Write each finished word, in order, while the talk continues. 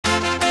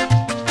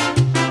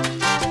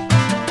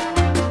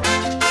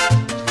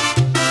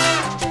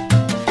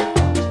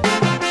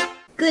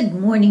Good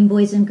morning,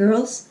 boys and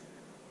girls.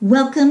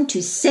 Welcome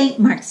to St.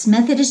 Mark's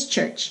Methodist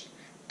Church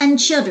and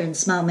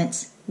Children's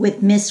Moments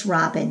with Miss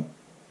Robin.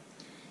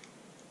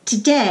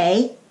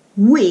 Today,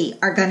 we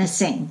are going to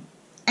sing.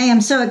 I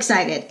am so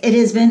excited. It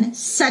has been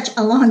such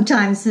a long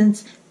time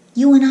since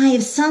you and I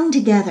have sung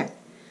together.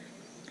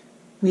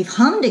 We've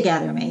hummed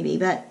together maybe,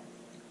 but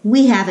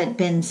we haven't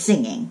been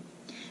singing.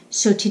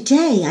 So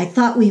today, I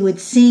thought we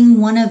would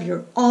sing one of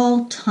your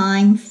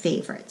all-time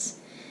favorites,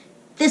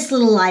 This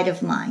Little Light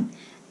of Mine.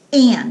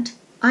 And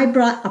I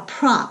brought a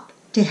prop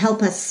to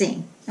help us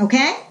sing,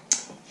 okay?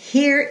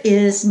 Here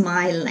is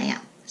my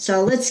lamp.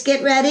 So let's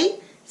get ready.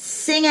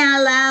 Sing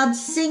out loud.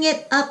 Sing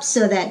it up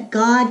so that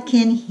God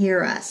can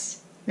hear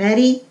us.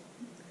 Ready?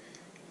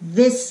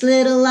 This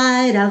little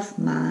light of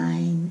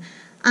mine,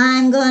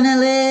 I'm gonna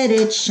let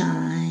it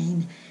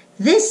shine.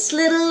 This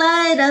little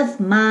light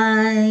of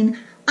mine,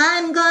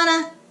 I'm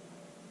gonna...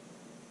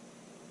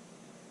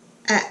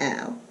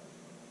 Uh-oh.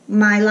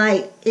 My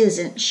light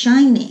isn't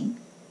shining.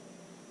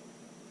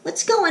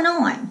 What's going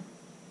on?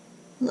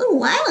 A little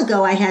while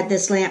ago I had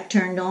this lamp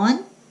turned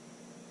on.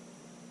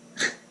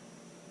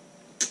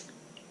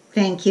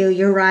 Thank you,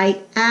 you're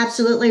right.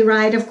 Absolutely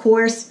right, of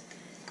course.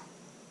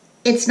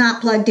 It's not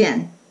plugged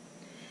in.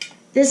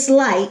 This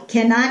light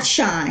cannot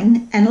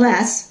shine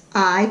unless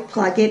I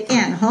plug it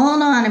in.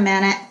 Hold on a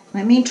minute.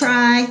 Let me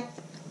try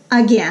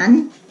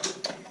again.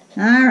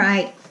 All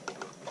right.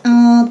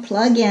 Oh,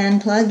 plug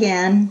in, plug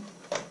in.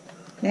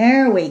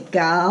 There we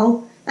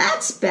go.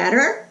 That's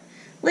better.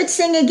 Let's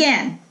sing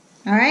again.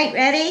 All right,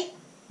 ready?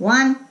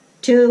 1,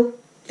 2,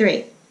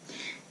 3.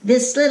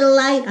 This little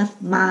light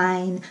of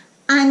mine,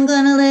 I'm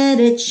gonna let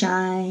it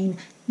shine.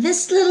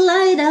 This little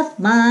light of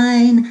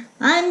mine,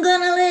 I'm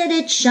gonna let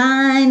it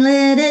shine,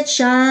 let it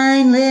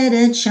shine, let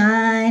it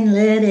shine,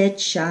 let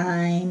it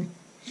shine.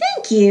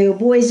 Thank you,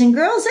 boys and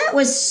girls. That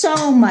was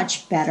so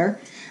much better.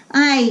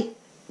 I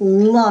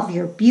love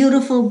your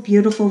beautiful,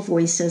 beautiful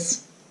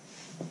voices.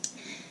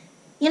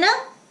 You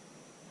know,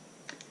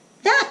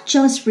 that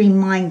just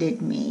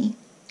reminded me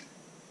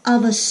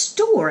of a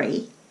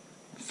story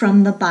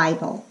from the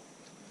Bible.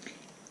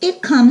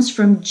 It comes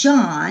from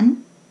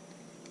John,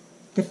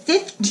 the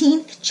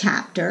 15th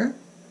chapter,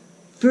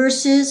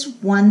 verses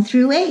 1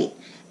 through 8.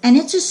 And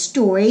it's a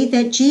story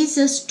that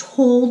Jesus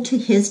told to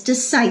his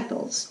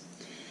disciples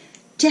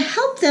to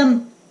help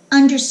them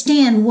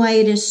understand why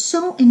it is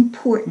so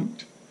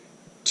important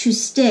to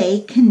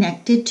stay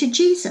connected to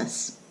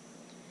Jesus.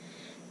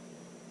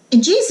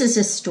 In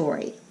Jesus'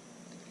 story,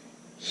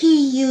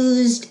 he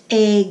used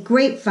a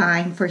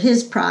grapevine for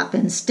his prop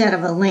instead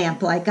of a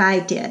lamp like I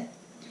did.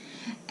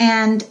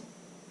 And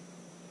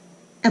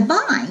a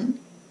vine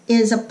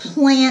is a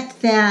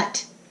plant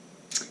that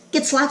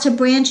gets lots of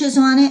branches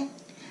on it,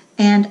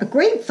 and a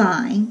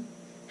grapevine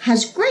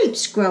has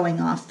grapes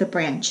growing off the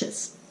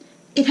branches.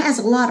 It has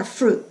a lot of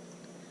fruit.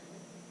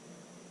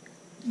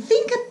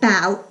 Think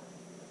about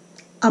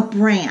a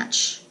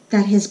branch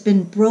that has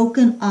been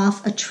broken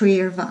off a tree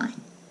or vine,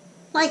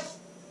 like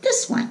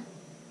this one.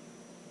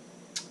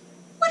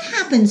 What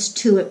happens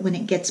to it when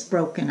it gets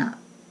broken up?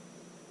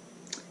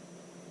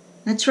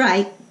 That's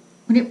right.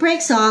 When it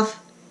breaks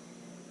off,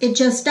 it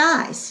just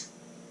dies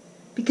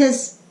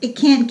because it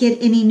can't get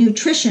any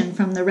nutrition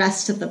from the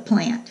rest of the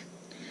plant.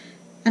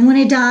 And when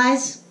it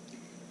dies,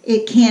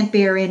 it can't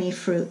bear any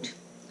fruit.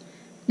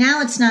 Now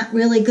it's not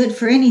really good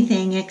for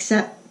anything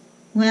except,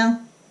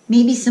 well,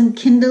 maybe some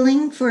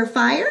kindling for a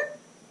fire.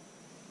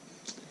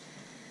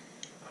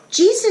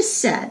 Jesus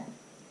said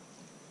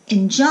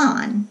in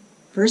John,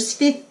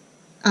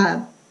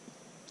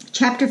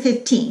 chapter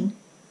 15,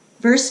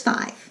 verse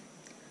 5,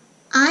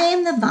 I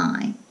am the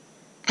vine,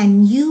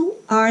 and you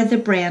are the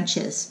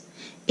branches.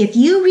 If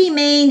you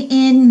remain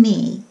in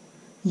me,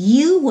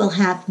 you will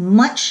have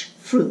much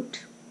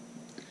fruit.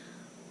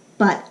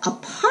 But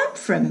apart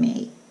from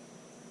me,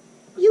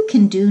 you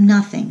can do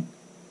nothing.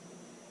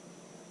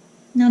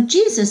 Now,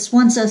 Jesus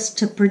wants us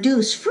to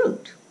produce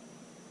fruit.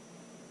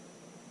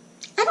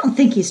 I don't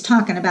think he's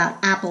talking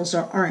about apples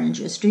or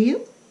oranges, do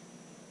you?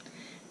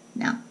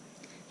 No.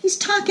 He's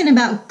talking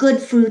about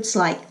good fruits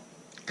like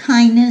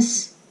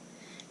kindness,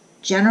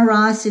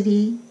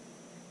 generosity,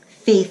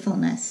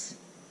 faithfulness,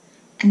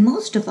 and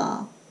most of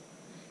all,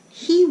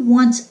 he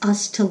wants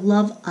us to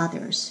love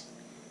others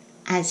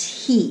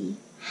as he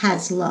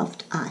has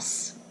loved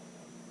us.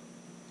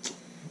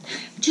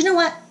 But you know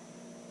what?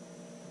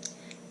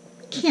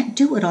 We can't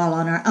do it all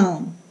on our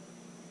own.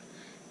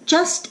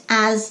 Just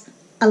as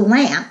a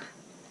lamp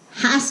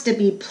has to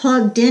be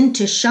plugged in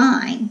to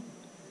shine,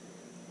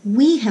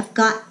 we have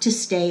got to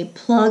stay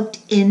plugged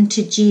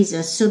into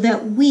Jesus so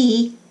that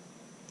we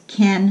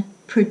can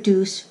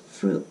produce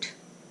fruit,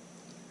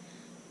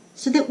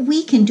 so that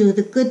we can do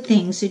the good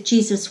things that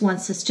Jesus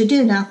wants us to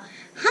do. Now,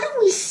 how do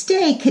we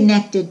stay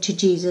connected to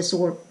Jesus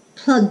or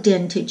plugged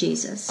into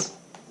Jesus?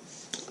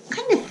 What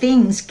kind of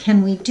things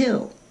can we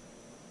do?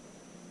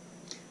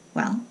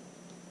 Well,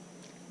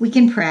 we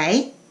can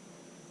pray.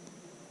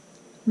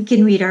 We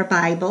can read our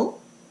Bible.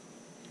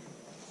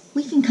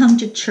 We can come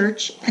to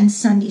church and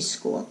Sunday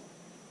school.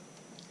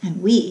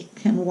 and we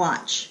can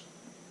watch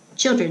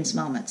Children's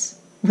Moments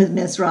with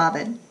Miss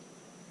Robin.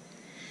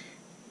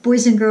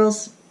 Boys and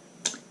girls,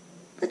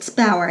 let's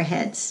bow our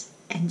heads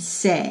and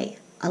say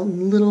a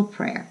little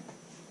prayer.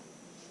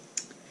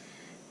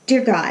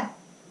 Dear God,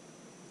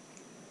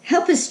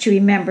 help us to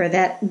remember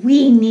that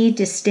we need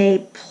to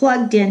stay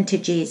plugged into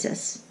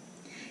Jesus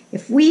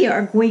if we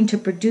are going to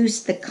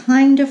produce the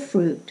kind of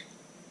fruit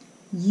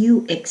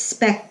you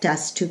expect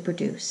us to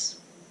produce.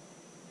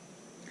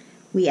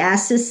 We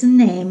ask this in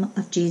the name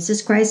of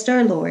Jesus Christ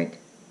our Lord.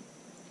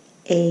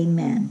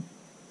 Amen.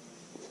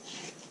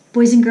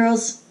 Boys and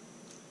girls,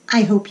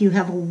 I hope you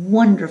have a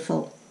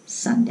wonderful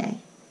Sunday.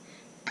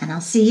 And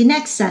I'll see you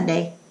next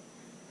Sunday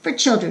for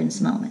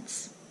Children's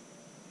Moments.